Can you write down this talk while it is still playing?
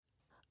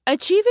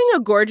Achieving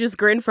a gorgeous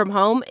grin from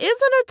home isn't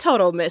a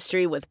total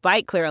mystery with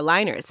Byte Clear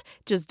aligners.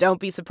 Just don't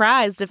be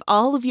surprised if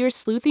all of your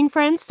sleuthing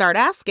friends start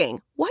asking,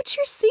 "What's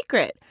your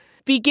secret?"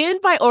 Begin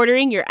by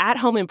ordering your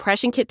at-home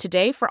impression kit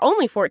today for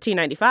only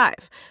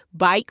 $14.95.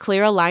 Byte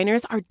Clear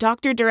aligners are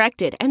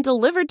doctor-directed and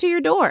delivered to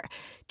your door.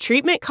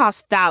 Treatment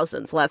costs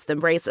thousands less than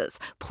braces.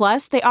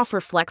 Plus, they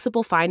offer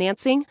flexible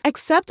financing,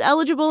 accept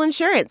eligible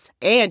insurance,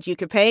 and you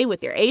can pay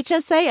with your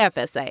HSA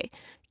FSA.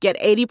 Get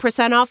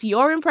 80% off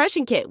your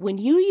impression kit when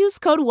you use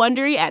code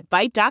WONDERY at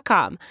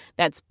Byte.com.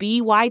 That's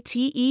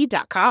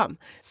BYTE.com.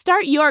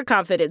 Start your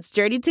confidence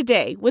journey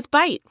today with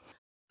Byte.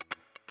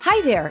 Hi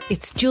there,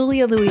 it's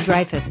Julia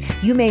Louis-Dreyfus.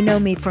 You may know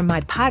me from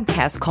my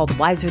podcast called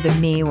Wiser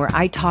Than Me, where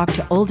I talk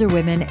to older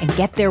women and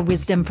get their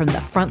wisdom from the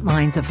front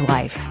lines of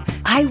life.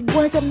 I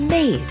was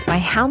amazed by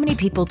how many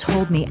people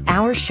told me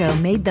our show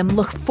made them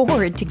look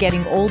forward to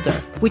getting older,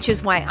 which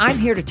is why I'm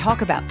here to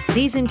talk about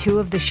season 2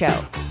 of the show.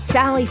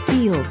 Sally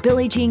Field,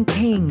 Billie Jean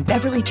King,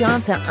 Beverly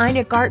Johnson,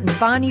 Ina Garten,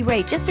 Bonnie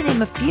Raitt, just to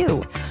name a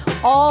few.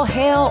 All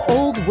hail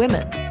old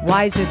women.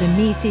 Wiser Than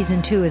Me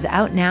season 2 is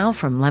out now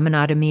from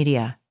Lemonada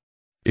Media.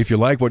 If you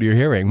like what you're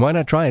hearing, why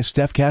not try a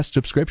StephCast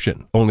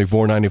subscription? Only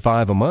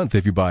 $4.95 a month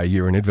if you buy a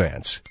year in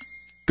advance.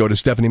 Go to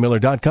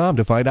StephanieMiller.com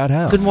to find out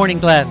how. Good morning,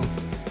 Glenn.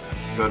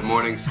 Good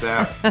morning,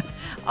 Steph.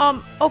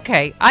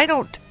 Okay,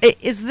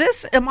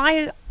 am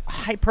I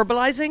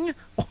hyperbolizing?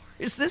 Or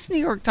is this New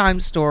York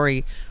Times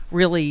story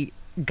really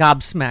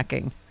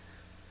gobsmacking?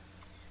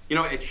 You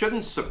know, it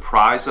shouldn't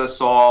surprise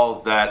us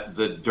all that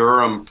the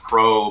Durham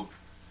probe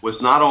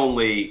was not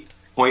only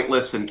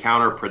pointless and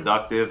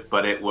counterproductive,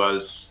 but it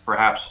was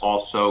perhaps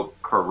also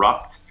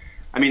corrupt.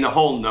 I mean, the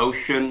whole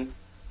notion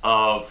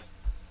of,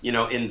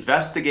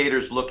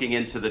 investigators looking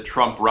into the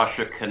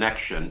Trump-Russia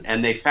connection,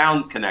 and they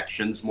found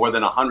connections, more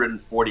than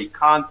 140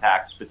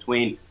 contacts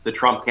between the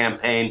Trump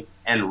campaign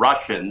and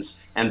Russians,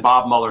 and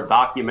Bob Mueller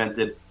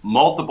documented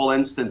multiple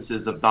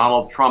instances of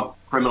Donald Trump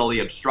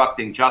criminally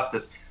obstructing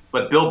justice.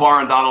 But Bill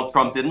Barr and Donald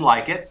Trump didn't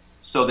like it,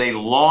 so they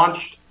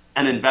launched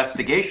an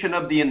investigation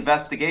of the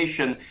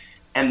investigation.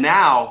 And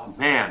now,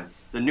 man,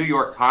 the New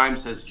York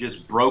Times has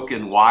just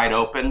broken wide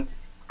open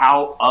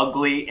how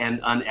ugly and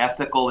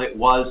unethical it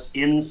was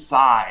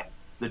inside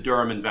the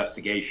Durham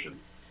investigation.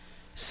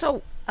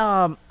 So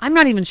I'm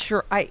not even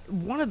sure.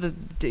 One of the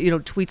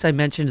tweets I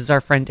mentioned is our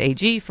friend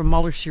AG from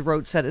Mueller. She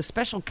wrote, said, as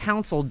special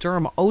counsel,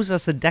 Durham owes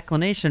us a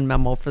declination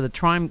memo for the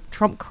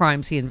Trump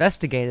crimes he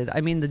investigated.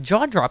 I mean, the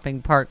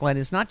jaw-dropping part, Glenn,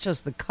 is not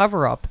just the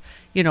cover-up,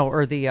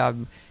 or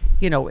the,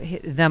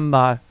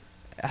 them...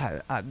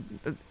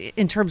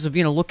 in terms of,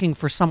 looking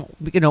for some,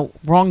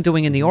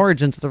 wrongdoing in the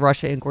origins of the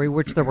Russia inquiry,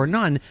 which there were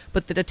none,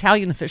 but that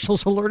Italian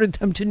officials alerted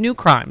them to new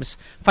crimes,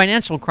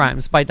 financial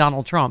crimes by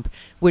Donald Trump,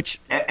 which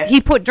he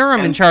put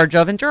Durham in charge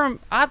of, and Durham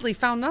oddly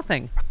found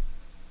nothing.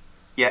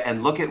 Yeah,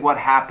 and look at what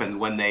happened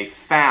when they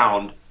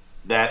found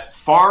that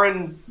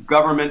foreign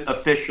government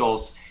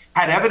officials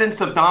had evidence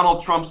of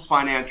Donald Trump's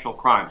financial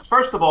crimes.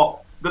 First of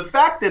all, the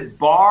fact that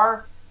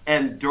Barr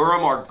and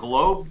Durham are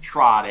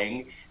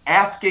globe-trotting,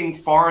 asking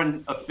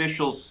foreign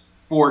officials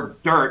for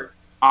dirt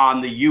on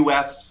the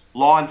U.S.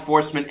 law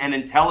enforcement and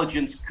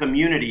intelligence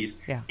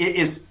communities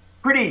is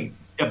pretty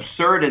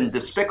absurd and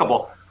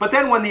despicable. But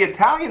then when the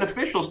Italian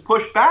officials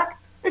pushed back,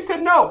 they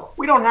said, no,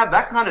 we don't have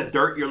that kind of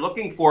dirt you're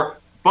looking for,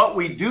 but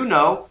we do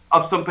know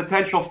of some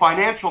potential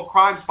financial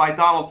crimes by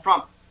Donald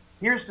Trump.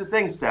 Here's the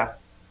thing, Steph.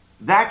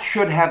 That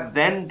should have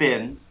then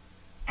been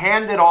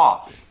handed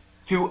off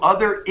to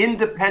other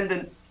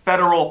independent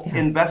federal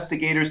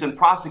investigators and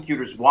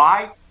prosecutors.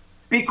 Why?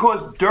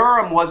 Because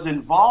Durham was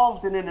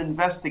involved in an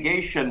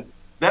investigation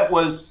that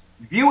was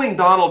viewing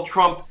Donald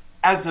Trump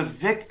as a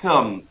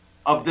victim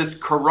of this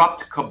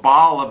corrupt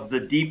cabal of the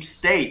deep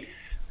state.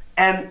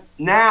 And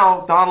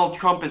now Donald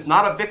Trump is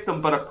not a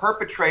victim, but a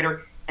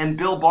perpetrator. And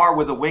Bill Barr,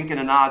 with a wink and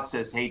a nod,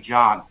 says, hey,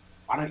 John,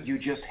 why don't you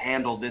just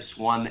handle this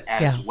one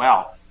as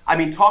well? I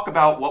mean, talk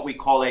about what we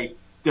call a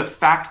de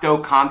facto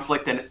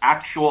conflict, an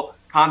actual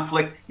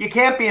conflict. You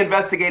can't be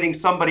investigating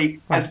somebody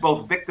as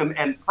both victim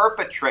and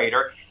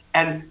perpetrator.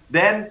 And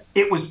then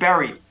it was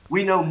buried.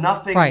 We know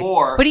nothing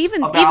more. But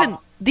even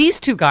these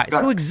two guys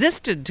who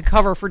existed to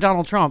cover for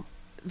Donald Trump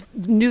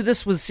knew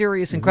this was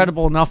serious and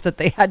credible enough that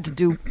they had to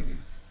do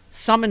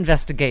some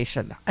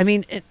investigation. I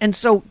mean, and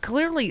so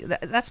clearly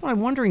that's what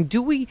I'm wondering.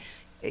 Do we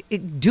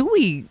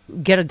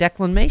get a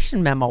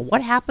declination memo?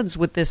 What happens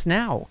with this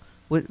now?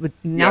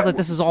 Now that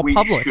this is all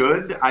public? We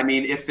should. I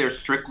mean, if they're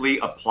strictly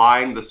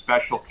applying the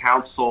special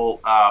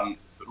counsel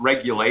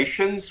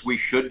regulations, we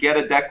should get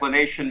a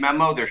declination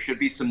memo. There should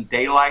be some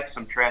daylight,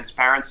 some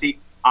transparency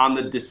on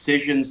the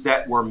decisions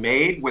that were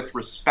made with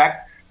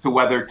respect to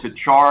whether to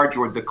charge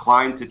or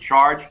decline to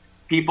charge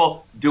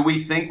people. Do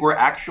we think we're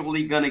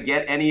actually going to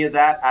get any of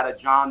that out of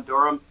John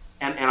Durham?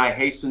 And I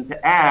hasten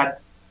to add,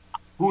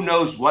 who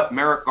knows what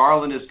Merrick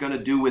Garland is going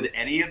to do with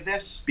any of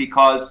this,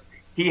 because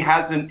he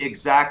hasn't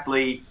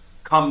exactly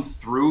come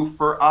through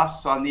for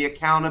us on the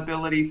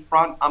accountability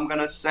front, I'm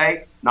going to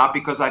say, not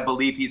because I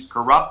believe he's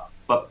corrupt,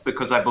 but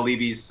because I believe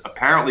he's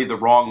apparently the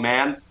wrong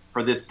man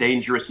for this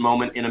dangerous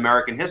moment in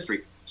American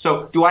history.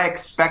 So do I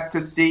expect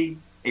to see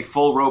a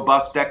full,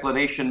 robust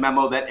declination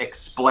memo that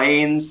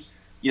explains,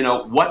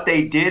 what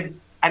they did?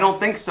 I don't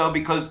think so,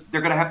 because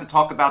they're going to have to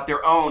talk about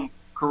their own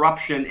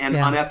corruption and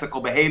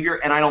unethical behavior,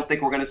 and I don't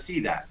think we're going to see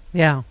that.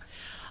 Yeah.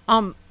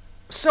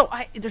 So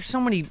there's so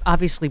many,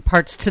 obviously,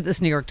 parts to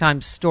this New York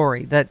Times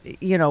story that,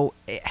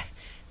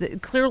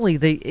 clearly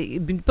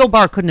Bill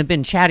Barr couldn't have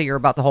been chattier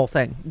about the whole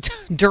thing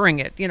during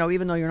it,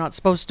 even though you're not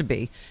supposed to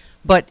be.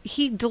 But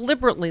he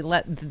deliberately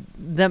let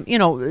them,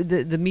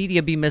 the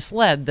media be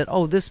misled that,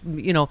 this,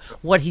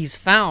 what he's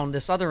found,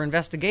 this other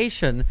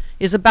investigation,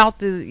 is about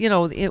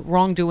the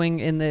wrongdoing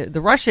in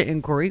the Russia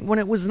inquiry, when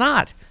it was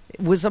not. It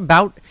was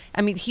about,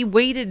 he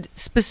waited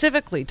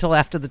specifically till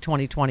after the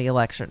 2020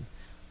 election.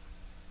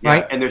 Yeah,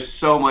 right? And there's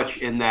so much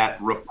in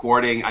that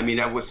reporting.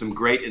 That was some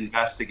great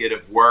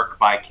investigative work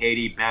by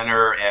Katie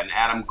Benner and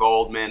Adam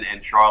Goldman and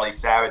Charlie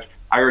Savage.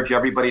 I urge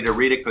everybody to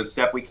read it because,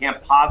 Steph, we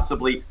can't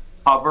possibly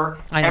cover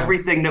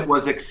everything that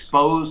was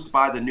exposed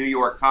by the New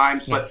York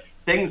Times. Yeah. But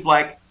things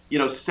like,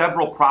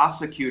 several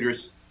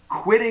prosecutors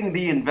quitting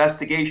the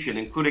investigation,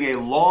 including a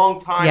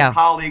longtime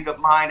colleague of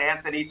mine,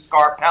 Anthony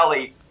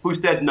Scarpelli, who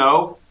said,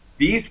 no,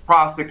 these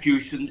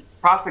prosecutions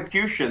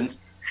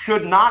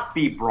should not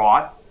be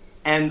brought.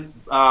 And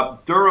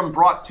Durham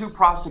brought 2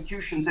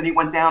 prosecutions, and he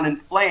went down in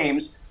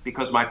flames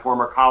because my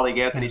former colleague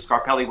Anthony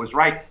Scarpelli was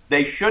right.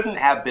 They shouldn't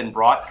have been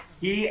brought.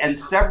 He and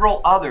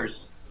several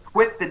others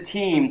quit the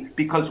team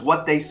because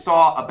what they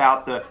saw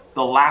about the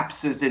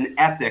lapses in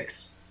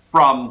ethics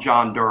from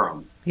John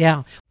Durham.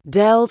 Yeah.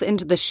 Delve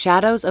into the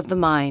shadows of the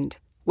mind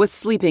with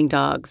Sleeping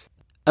Dogs,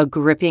 a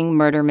gripping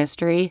murder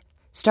mystery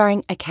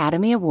starring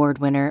Academy Award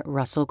winner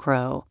Russell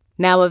Crowe.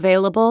 Now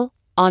available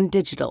on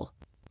digital.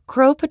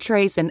 Crowe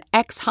portrays an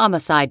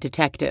ex-homicide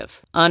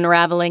detective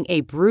unraveling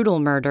a brutal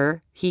murder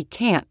he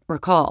can't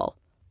recall.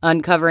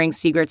 Uncovering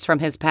secrets from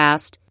his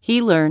past,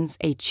 he learns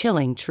a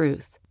chilling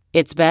truth.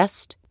 It's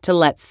best to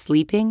let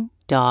sleeping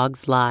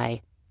dogs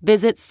lie.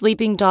 Visit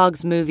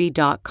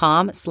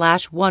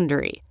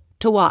sleepingdogsmovie.com/Wondery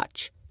to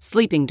watch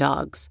Sleeping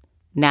Dogs,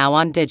 now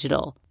on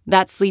digital.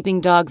 That's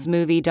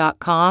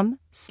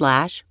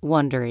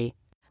sleepingdogsmovie.com/Wondery.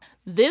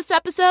 This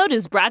episode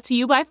is brought to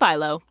you by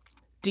Philo.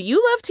 Do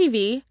you love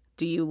TV?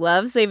 Do you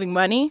love saving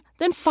money?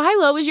 Then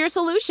Philo is your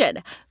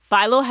solution.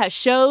 Philo has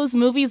shows,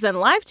 movies, and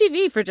live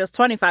TV for just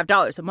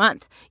 $25 a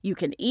month. You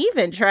can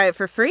even try it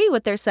for free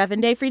with their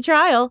 7-day free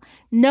trial.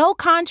 No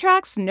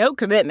contracts, no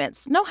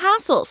commitments, no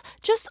hassles.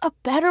 Just a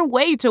better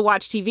way to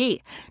watch TV.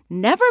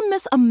 Never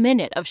miss a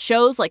minute of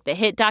shows like the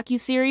hit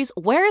docuseries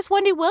Where is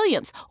Wendy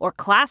Williams? Or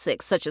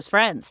classics such as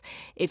Friends.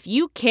 If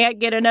you can't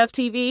get enough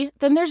TV,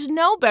 then there's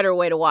no better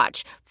way to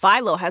watch.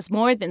 Philo has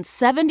more than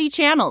 70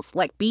 channels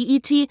like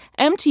BET,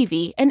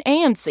 MTV, and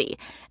AMC.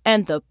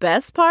 And the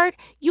best part?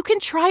 You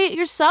can try it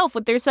yourself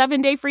with their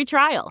 7-day free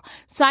trial.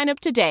 Sign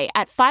up today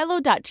at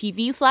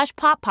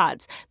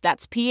philo.tv/poppods.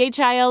 That's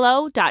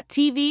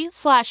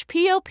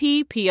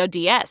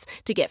philo.tv/POPPODS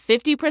to get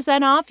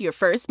 50% off your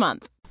first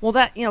month. Well,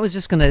 that, I was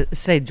just going to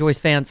say, Joyce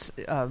Vance,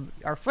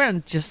 our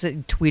friend, just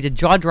tweeted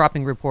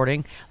jaw-dropping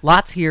reporting.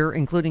 Lots here,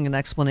 including an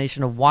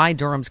explanation of why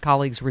Durham's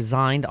colleagues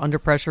resigned under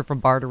pressure from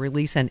Barr to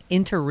release an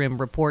interim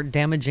report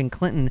damaging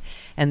Clinton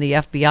and the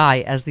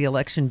FBI as the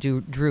election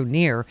drew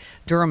near.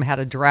 Durham had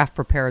a draft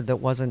prepared that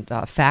wasn't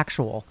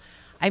factual.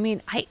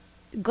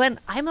 Glenn,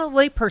 I'm a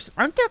layperson.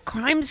 Aren't there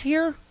crimes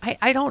here?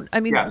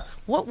 Yes.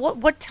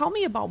 What? Tell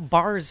me about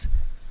Barr's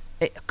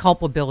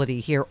culpability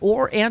here,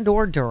 or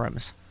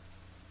Durham's.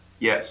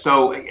 Yeah.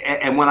 So,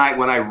 and when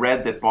I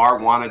read that Barr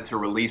wanted to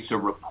release a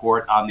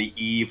report on the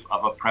eve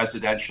of a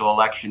presidential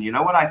election, you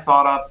know what I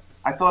thought of?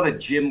 I thought of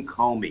Jim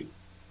Comey,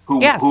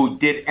 who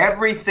did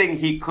everything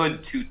he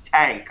could to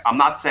tank. I'm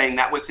not saying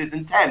that was his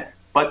intent,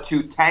 but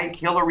to tank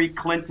Hillary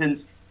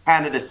Clinton's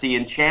candidacy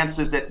and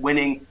chances at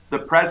winning the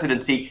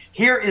presidency.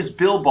 Here is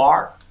Bill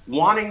Barr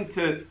wanting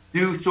to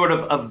do sort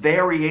of a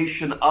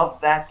variation of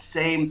that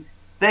same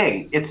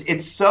thing.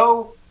 It's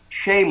so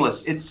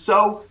shameless. It's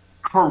so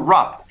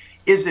corrupt.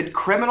 Is it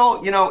criminal?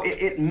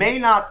 It may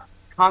not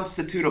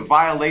constitute a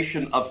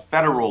violation of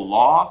federal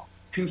law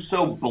to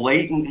so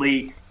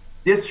blatantly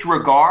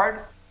disregard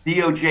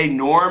DOJ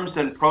norms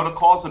and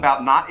protocols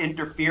about not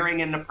interfering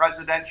in the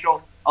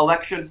presidential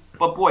election.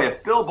 But boy,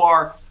 if Bill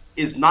Barr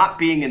is not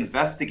being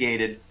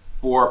investigated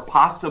for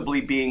possibly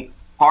being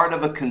part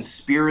of a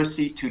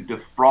conspiracy to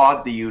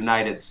defraud the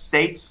United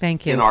States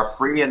in our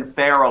free and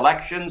fair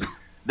elections,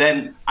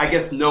 then I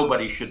guess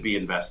nobody should be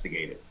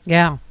investigated.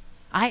 Yeah.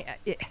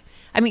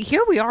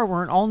 Here we are.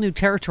 We're in all new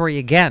territory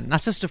again.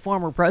 Not just a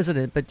former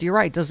president, but you're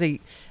right. Does a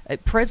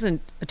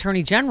present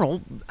attorney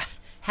general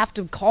have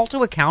to call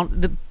to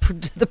account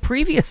the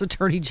previous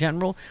attorney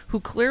general who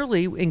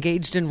clearly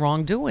engaged in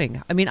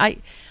wrongdoing? I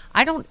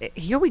don't.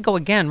 Here we go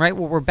again, right?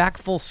 Where we're back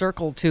full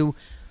circle to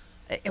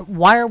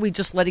why are we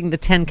just letting the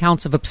 10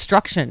 counts of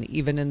obstruction,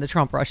 even in the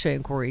Trump-Russia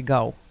inquiry,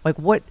 go? Like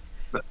what?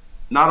 But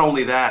not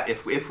only that,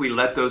 if we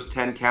let those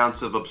 10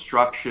 counts of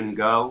obstruction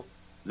go,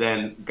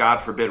 then God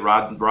forbid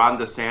Ron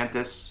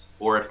DeSantis,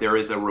 or if there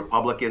is a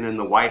Republican in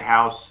the White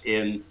House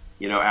in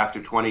after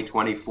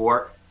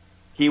 2024,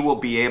 he will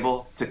be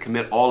able to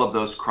commit all of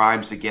those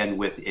crimes again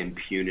with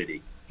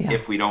impunity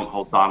if we don't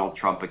hold Donald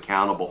Trump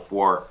accountable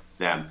for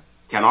them.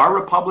 Can our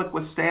republic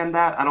withstand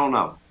that? I don't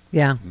know.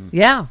 Yeah.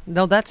 Yeah.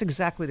 No, that's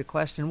exactly the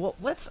question. Well,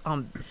 let's,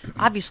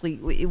 obviously,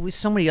 with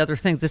so many other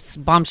things, this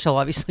bombshell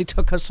obviously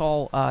took us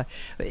all,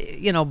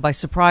 by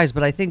surprise.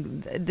 But I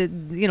think,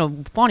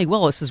 Fani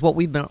Willis is what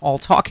we've been all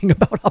talking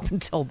about up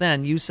until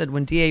then. You said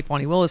when DA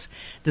Fani Willis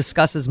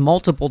discusses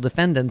multiple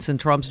defendants in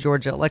Trump's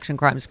Georgia election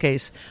crimes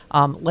case,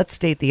 let's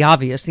state the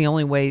obvious. The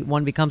only way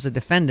one becomes a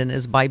defendant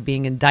is by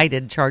being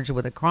indicted, charged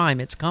with a crime.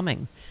 It's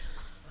coming.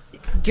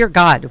 Dear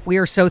God, we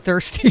are so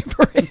thirsty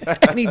for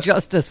any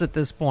justice at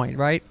this point,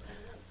 right?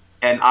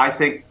 And I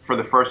think for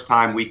the first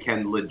time we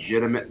can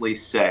legitimately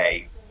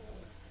say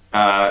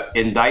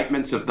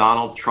indictments of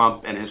Donald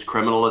Trump and his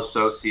criminal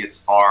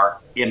associates are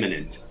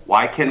imminent.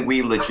 Why can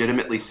we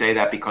legitimately say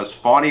that? Because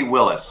Fani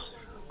Willis,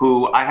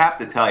 who I have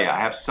to tell you, I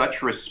have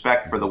such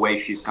respect for the way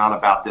she's gone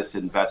about this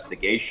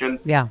investigation.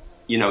 Yeah.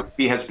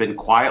 She has been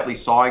quietly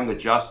sawing the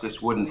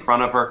justice wood in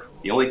front of her.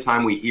 The only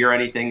time we hear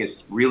anything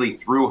is really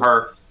through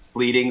her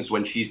pleadings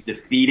when she's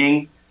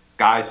defeating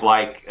guys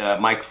like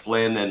Mike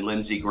Flynn and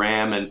Lindsey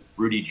Graham and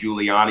Rudy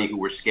Giuliani, who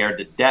were scared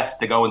to death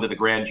to go into the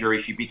grand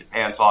jury. She beat the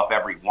pants off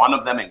every one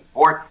of them in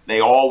court. They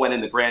all went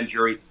in the grand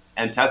jury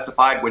and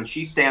testified. When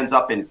she stands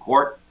up in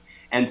court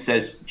and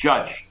says,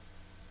 "Judge,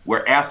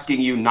 we're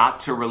asking you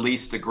not to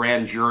release the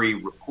grand jury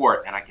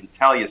report," and I can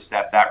tell you,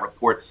 Steph, that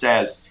report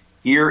says,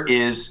 here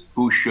is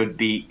who should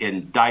be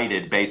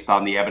indicted based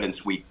on the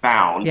evidence we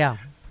found. Yeah.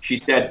 She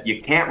said,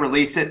 you can't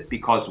release it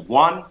because,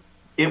 one,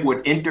 it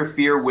would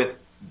interfere with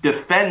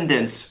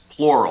defendants,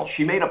 plural.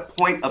 She made a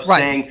point of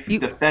saying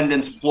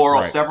defendants,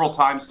 plural, several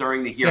times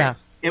during the hearing. Yeah.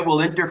 It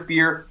will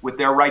interfere with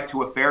their right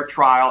to a fair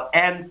trial,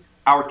 and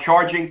our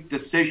charging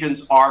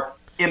decisions are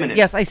imminent.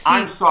 Yes, I see.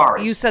 I'm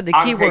sorry. You said the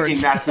I'm key taking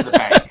words. that to the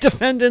bank.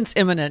 Defendants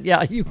imminent.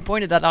 Yeah, you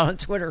pointed that out on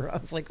Twitter. I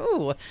was like,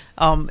 ooh,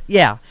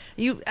 yeah.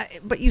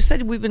 But you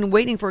said we've been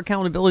waiting for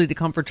accountability to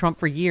come for Trump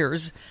for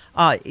years.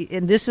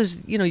 And this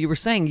is, you were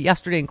saying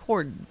yesterday in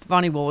court,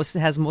 Fani Willis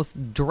has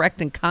most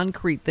direct and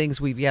concrete things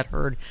we've yet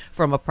heard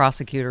from a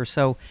prosecutor.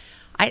 So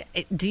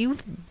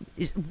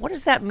what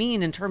does that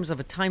mean in terms of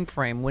a time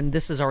frame when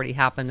this has already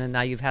happened and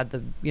now you've had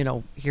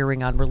the,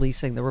 hearing on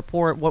releasing the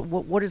report?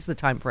 What is the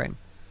time frame?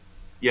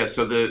 Yeah,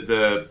 so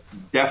the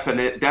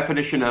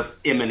definition of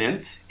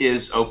imminent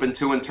is open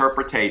to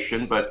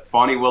interpretation, but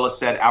Fani Willis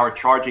said our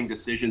charging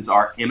decisions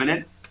are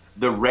imminent.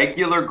 The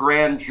regular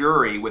grand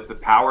jury with the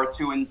power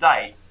to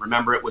indict,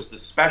 remember it was the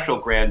special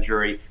grand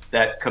jury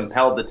that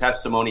compelled the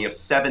testimony of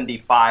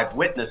 75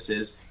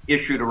 witnesses,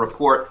 issued a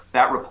report.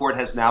 That report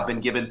has now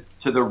been given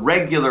to the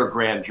regular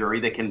grand jury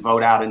that can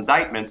vote out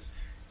indictments.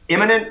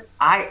 Imminent,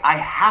 I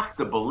have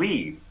to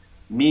believe,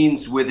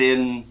 means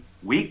within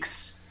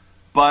weeks,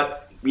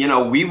 but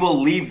we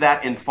will leave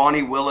that in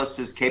Fani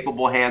Willis's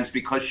capable hands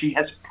because she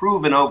has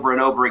proven over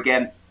and over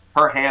again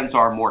her hands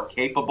are more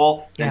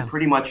capable than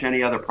pretty much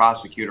any other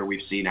prosecutor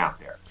we've seen out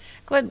there.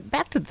 Glenn,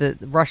 back to the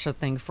Russia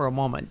thing for a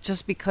moment,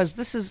 just because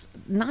this is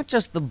not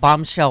just the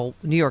bombshell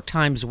New York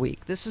Times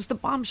week. This is the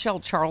bombshell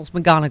Charles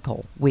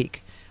McGonigal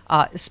week.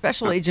 A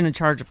special agent in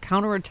charge of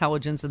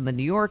counterintelligence in the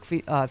New York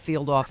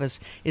field office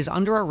is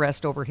under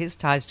arrest over his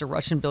ties to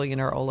Russian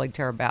billionaire Oleg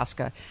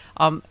Deripaska.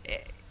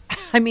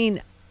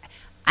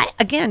 I,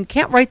 again,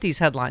 can't write these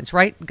headlines,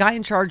 right? Guy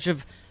in charge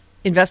of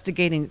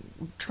investigating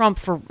Trump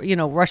for,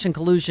 Russian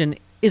collusion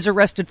is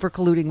arrested for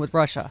colluding with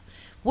Russia.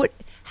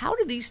 How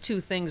do these two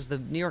things, the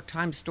New York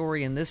Times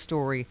story and this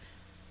story,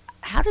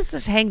 how does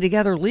this hang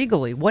together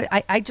legally?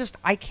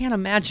 I can't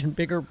imagine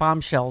bigger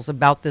bombshells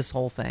about this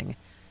whole thing.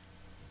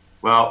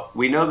 Well,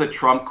 we know that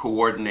Trump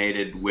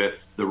coordinated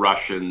with the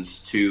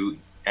Russians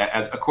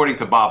as according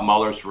to Bob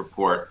Mueller's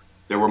report,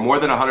 there were more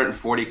than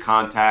 140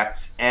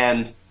 contacts,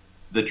 and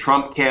the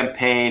Trump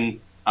campaign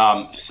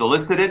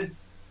solicited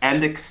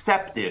and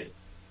accepted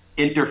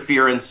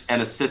interference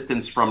and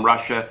assistance from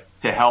Russia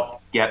to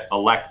help get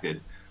elected.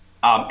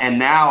 And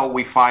now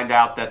we find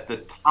out that the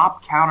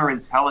top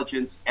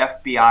counterintelligence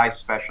FBI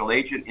special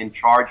agent in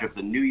charge of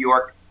the New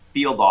York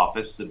field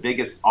office, the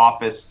biggest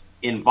office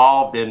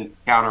involved in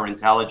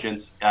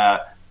counterintelligence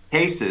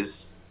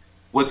cases,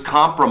 was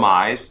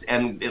compromised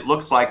and it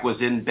looks like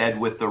was in bed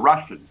with the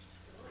Russians.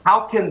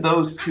 How can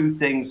those two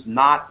things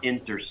not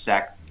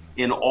intersect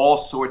in all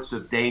sorts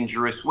of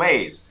dangerous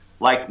ways?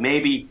 Like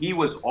maybe he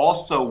was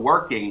also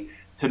working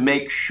to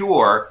make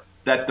sure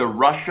that the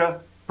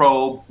Russia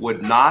probe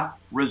would not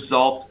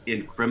result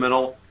in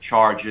criminal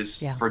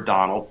charges for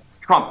Donald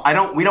Trump.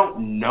 We don't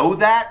know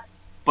that,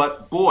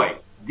 but boy,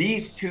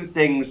 these two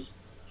things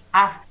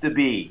have to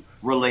be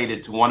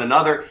related to one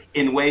another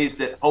in ways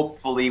that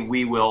hopefully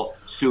we will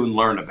soon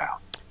learn about.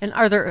 And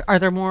are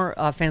there more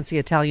fancy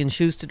Italian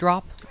shoes to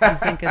drop, you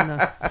think, in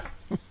the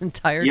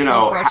entire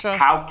Trump Russia?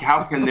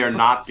 How can there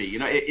not be?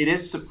 It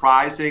is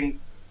surprising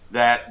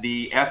that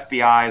the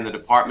FBI and the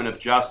Department of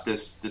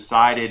Justice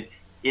decided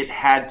it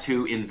had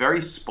to, in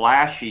very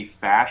splashy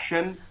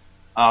fashion,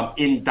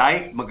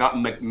 indict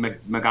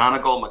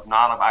McGonigal,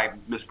 I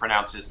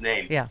mispronounced his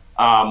name,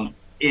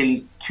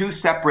 in two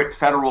separate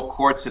federal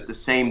courts at the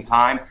same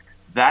time,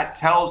 that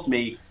tells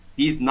me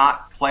he's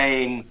not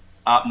playing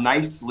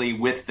nicely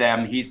with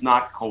them. He's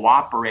not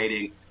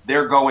cooperating.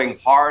 They're going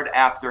hard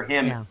after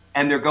him,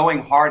 and they're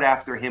going hard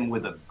after him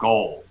with a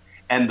goal.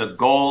 And the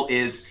goal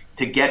is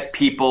to get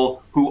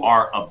people who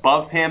are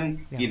above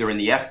him, either in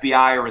the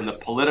FBI or in the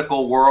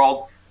political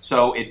world.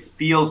 So it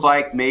feels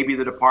like maybe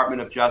the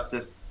Department of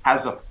Justice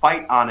has a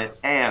fight on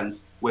its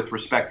hands with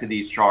respect to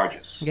these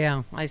charges.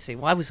 Yeah, I see.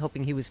 Well, I was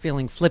hoping he was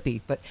feeling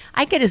flippy, but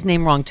I get his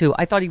name wrong, too.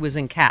 I thought he was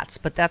in Cats,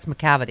 but that's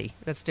McCavity.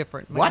 That's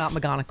different. What? Not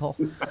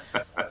McGonagall.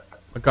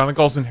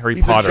 McGonagall's in Harry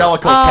He's Potter. a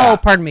Jellicle cat. Oh,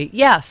 pardon me.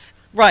 Yes,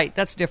 right.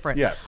 That's different.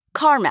 Yes.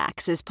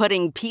 CarMax is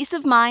putting peace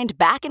of mind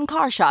back in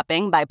car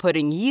shopping by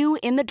putting you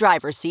in the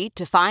driver's seat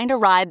to find a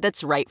ride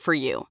that's right for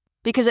you.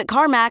 Because at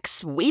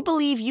CarMax, we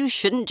believe you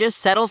shouldn't just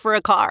settle for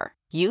a car.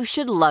 You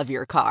should love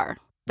your car.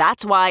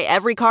 That's why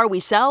every car we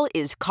sell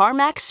is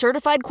CarMax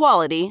certified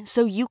quality,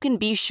 so you can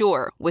be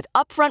sure with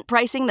upfront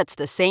pricing that's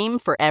the same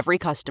for every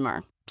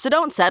customer. So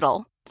don't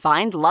settle.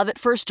 Find love at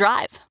first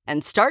drive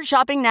and start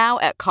shopping now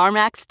at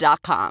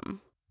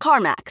CarMax.com.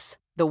 CarMax,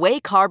 the way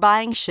car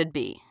buying should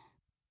be.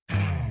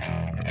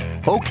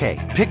 Okay,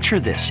 picture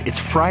this. It's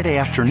Friday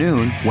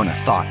afternoon when a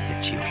thought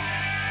hits you.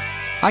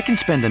 I can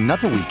spend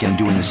another weekend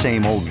doing the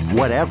same old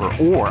whatever,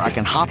 or I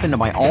can hop into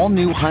my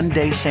all-new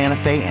Hyundai Santa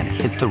Fe and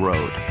hit the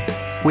road.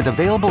 With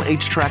available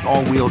H-Track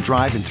all-wheel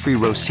drive and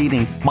 3-row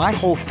seating, my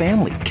whole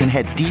family can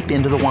head deep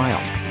into the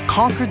wild.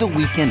 Conquer the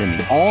weekend in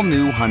the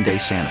all-new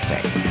Hyundai Santa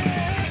Fe.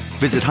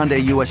 Visit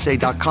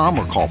HyundaiUSA.com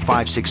or call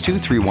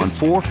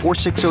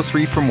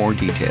 562-314-4603 for more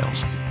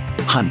details.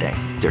 Hyundai,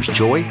 there's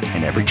joy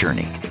in every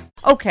journey.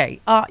 Okay,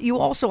 you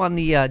also on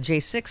the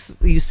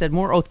J6, you said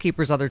more Oath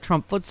Keepers, other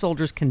Trump foot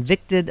soldiers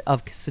convicted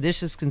of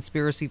seditious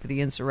conspiracy for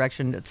the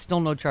insurrection. It's still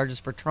no charges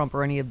for Trump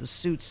or any of the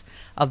suits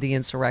of the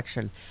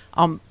insurrection.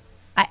 Maybe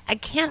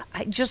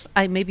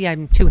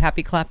I'm too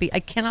happy-clappy.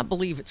 I cannot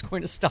believe it's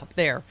going to stop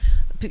there.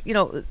 You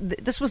know,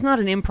 this was not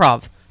an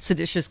improv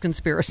seditious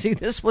conspiracy.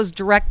 This was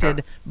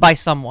directed by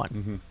someone.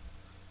 Mm-hmm.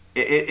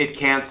 It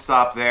can't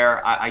stop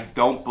there. I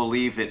don't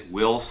believe it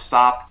will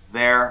stop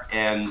there.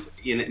 And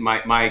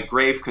my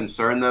grave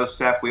concern, though,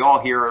 Steph, we all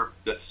hear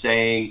the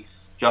saying,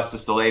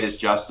 justice delayed is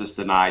justice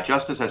denied.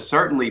 Justice has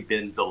certainly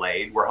been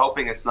delayed. We're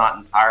hoping it's not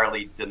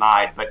entirely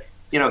denied. But,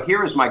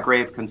 here is my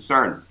grave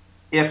concern.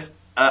 If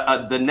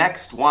the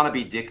next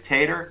wannabe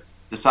dictator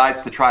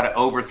decides to try to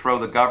overthrow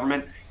the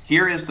government,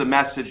 here is the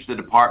message the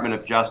Department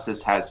of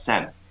Justice has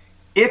sent.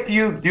 If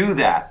you do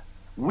that,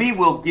 we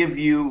will give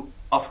you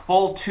a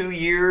full 2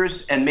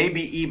 years and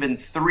maybe even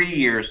 3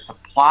 years to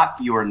plot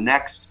your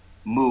next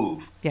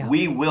move. Yeah.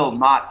 We will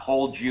not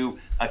hold you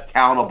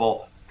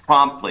accountable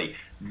promptly.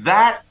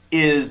 That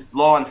is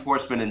law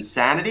enforcement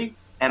insanity,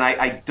 and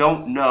I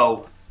don't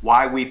know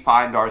why we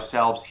find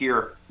ourselves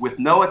here with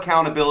no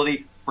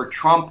accountability for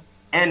Trump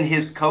and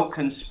his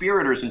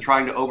co-conspirators in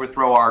trying to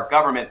overthrow our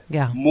government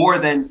more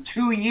than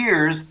 2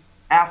 years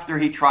after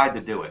he tried to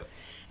do it.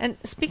 And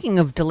speaking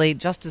of delayed,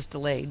 justice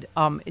delayed,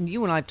 and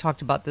you and I have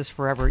talked about this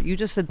forever. You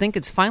just said, think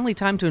it's finally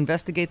time to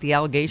investigate the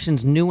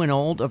allegations, new and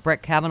old, of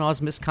Brett Kavanaugh's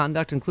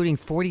misconduct, including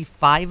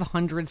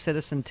 4,500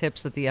 citizen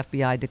tips that the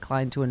FBI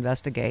declined to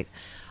investigate.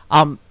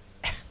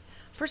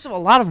 First of all,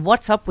 a lot of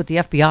what's up with the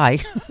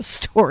FBI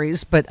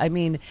stories, but I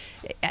mean,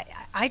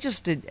 I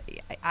just,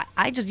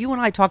 you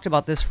and I talked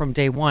about this from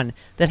day one,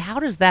 that how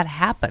does that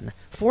happen?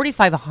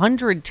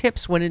 4,500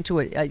 tips went into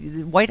a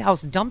White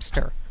House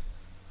dumpster.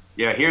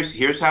 Yeah,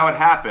 here's how it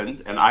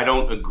happened, and I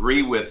don't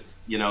agree with,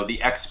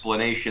 the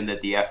explanation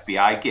that the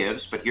FBI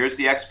gives, but here's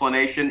the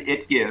explanation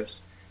it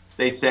gives.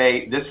 They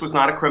say this was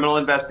not a criminal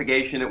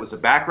investigation, it was a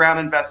background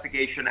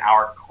investigation.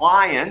 Our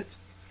client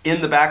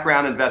in the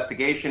background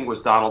investigation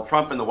was Donald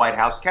Trump in the White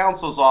House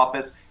counsel's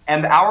office,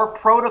 and our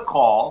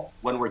protocol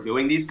when we're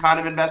doing these kind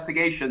of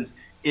investigations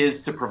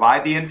is to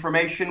provide the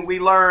information we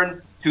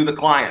learn to the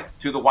client,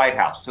 to the White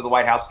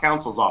House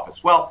counsel's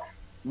office. Well,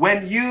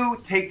 when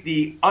you take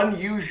the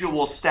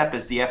unusual step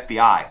as the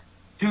FBI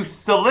to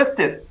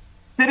solicit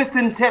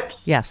citizen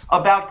tips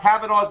about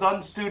Kavanaugh's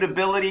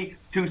unsuitability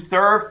to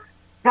serve,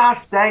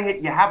 gosh dang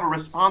it, you have a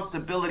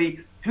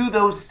responsibility to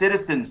those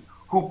citizens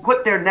who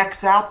put their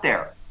necks out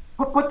there,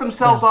 put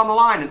themselves on the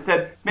line and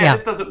said, man,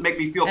 this doesn't make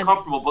me feel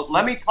comfortable, but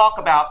let me talk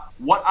about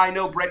what I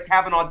know Brett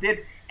Kavanaugh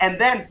did, and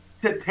then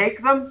to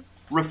take them,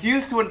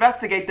 refuse to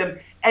investigate them,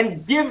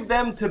 and give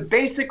them to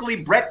basically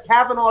Brett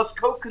Kavanaugh's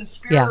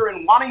co-conspirator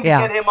and wanting to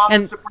get him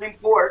on the Supreme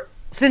Court.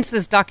 Since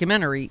this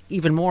documentary,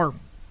 even more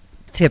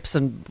tips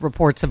and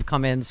reports have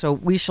come in, so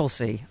we shall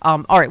see.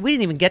 All right, we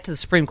didn't even get to the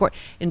Supreme Court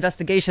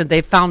investigation.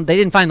 They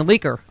didn't find the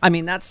leaker. I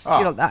mean, that's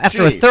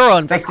after a thorough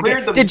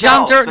investigation. Did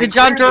John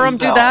Durham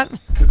do that?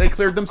 They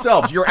cleared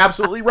themselves. You're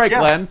absolutely right,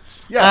 Glenn.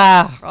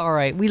 Yeah. All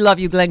right, we love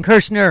you, Glenn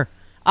Kirshner.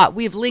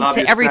 We've linked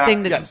to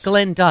everything that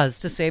Glenn does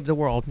to save the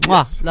world.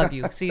 Yes. Love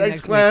you. See you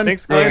next Glenn. week.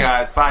 Thanks, Glenn. Hey,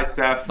 guys. Bye,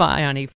 Steph. Bye, honey.